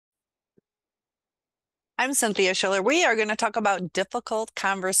I'm Cynthia Schiller. We are going to talk about difficult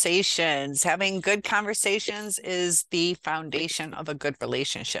conversations. Having good conversations is the foundation of a good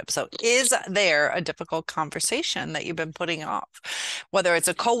relationship. So, is there a difficult conversation that you've been putting off? Whether it's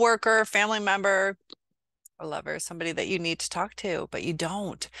a coworker, family member, a lover, somebody that you need to talk to, but you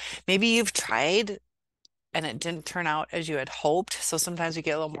don't. Maybe you've tried and it didn't turn out as you had hoped. So sometimes you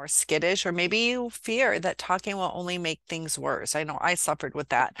get a little more skittish, or maybe you fear that talking will only make things worse. I know I suffered with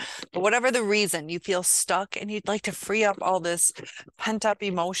that. But whatever the reason, you feel stuck and you'd like to free up all this pent up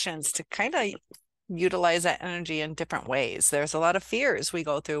emotions to kind of utilize that energy in different ways. There's a lot of fears we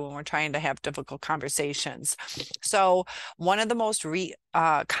go through when we're trying to have difficult conversations. So one of the most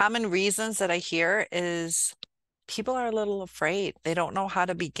common reasons that I hear is people are a little afraid. They don't know how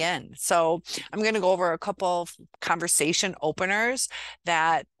to begin. So I'm going to go over a couple of conversation openers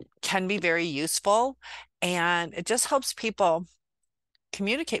that can be very useful. And it just helps people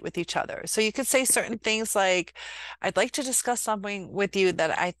communicate with each other. So you could say certain things like, I'd like to discuss something with you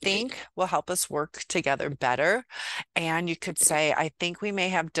that I think will help us work together better. And you could say, I think we may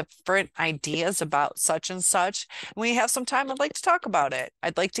have different ideas about such and such. When you have some time, I'd like to talk about it.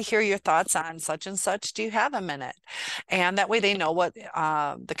 I'd like to hear your thoughts on such and such. Do you have a minute? And that way they know what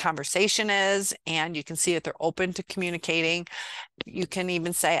the conversation is, and you can see if they're open to communicating. You can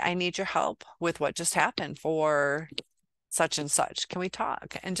even say, I need your help with what just happened for such and such. Can we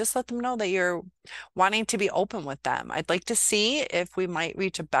talk? And just let them know that you're wanting to be open with them. I'd like to see if we might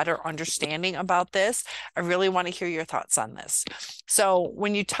reach a better understanding about this. I really want to hear your thoughts on this. So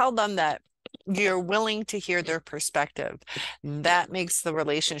when you tell them that you're willing to hear their perspective, that makes the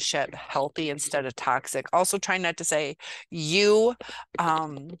relationship healthy instead of toxic. Also, try not to say you.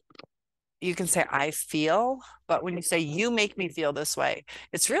 You can say, I feel, but when you say, you make me feel this way,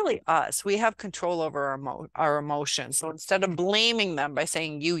 it's really us. We have control over our emotions. So instead of blaming them by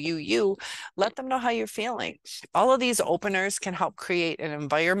saying, you, let them know how you're feeling. All of these openers can help create an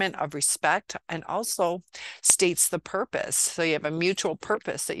environment of respect and also states the purpose. So you have a mutual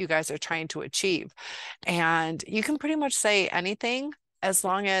purpose that you guys are trying to achieve. And you can pretty much say anything as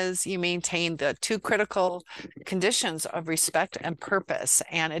long as you maintain the two critical conditions of respect and purpose.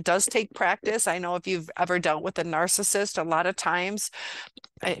 And it does take practice. I know if you've ever dealt with a narcissist, a lot of times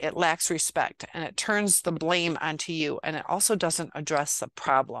it lacks respect and it turns the blame onto you. And it also doesn't address the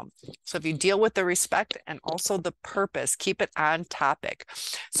problem. So if you deal with the respect and also the purpose, keep it on topic.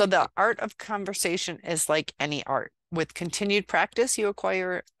 So the art of conversation is like any art. With continued practice, you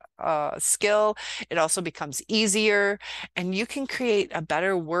acquire skill. It also becomes easier, and you can create a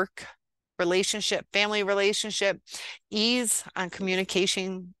better work relationship, family relationship, ease on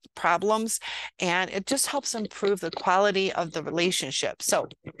communication problems, and it just helps improve the quality of the relationship. So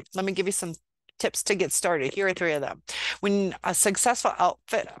let me give you some tips to get started. Here are three of them. When a successful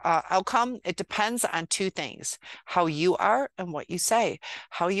outcome, it depends on two things: how you are and what you say.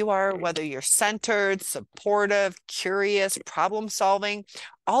 How you are, whether you're centered, supportive, curious, problem solving,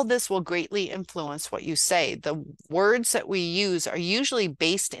 all this will greatly influence what you say. The words that we use are usually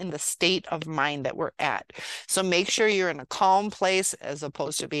based in the state of mind that we're at. So make sure you're in a calm place as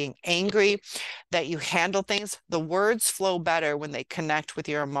opposed to being angry, that you handle things. The words flow better when they connect with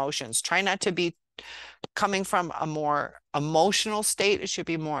your emotions. Try not to be coming from a more emotional state. It should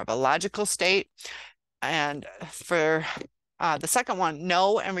be more of a logical state. And for the second one,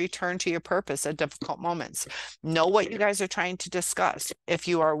 know and return to your purpose at difficult moments. Know what you guys are trying to discuss. If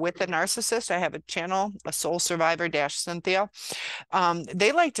you are with a narcissist, I have a channel, a soul survivor Cynthia.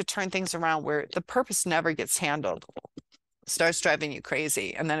 They like to turn things around where the purpose never gets handled. Starts driving you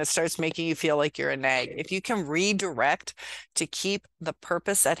crazy, and then it starts making you feel like you're a nag. If you can redirect to keep the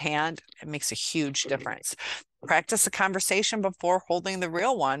purpose at hand, it makes a huge difference. Practice a conversation before holding the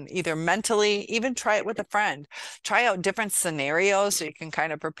real one, either mentally, even try it with a friend. Try out different scenarios so you can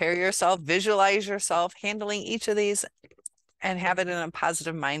kind of prepare yourself, visualize yourself handling each of these, and have it in a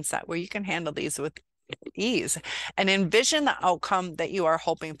positive mindset where you can handle these with ease and envision the outcome that you are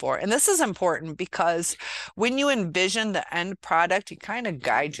hoping for. And this is important because when you envision the end product, you kind of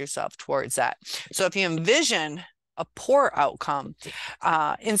guide yourself towards that. So if you envision a poor outcome,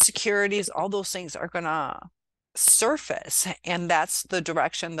 insecurities, all those things are going to surface, and that's the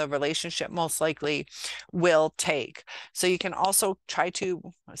direction the relationship most likely will take. So you can also try to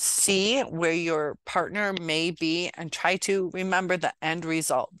see where your partner may be and try to remember the end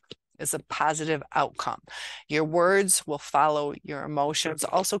result is a positive outcome. Your words will follow your emotions.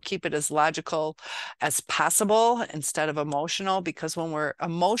 Also keep it as logical as possible instead of emotional, because when we're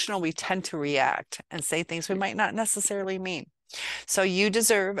emotional, we tend to react and say things we might not necessarily mean. So you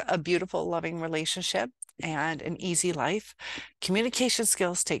deserve a beautiful, loving relationship and an easy life. Communication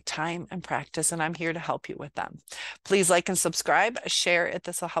skills take time and practice, and I'm here to help you with them. Please like and subscribe, share if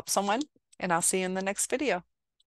this will help someone, and I'll see you in the next video.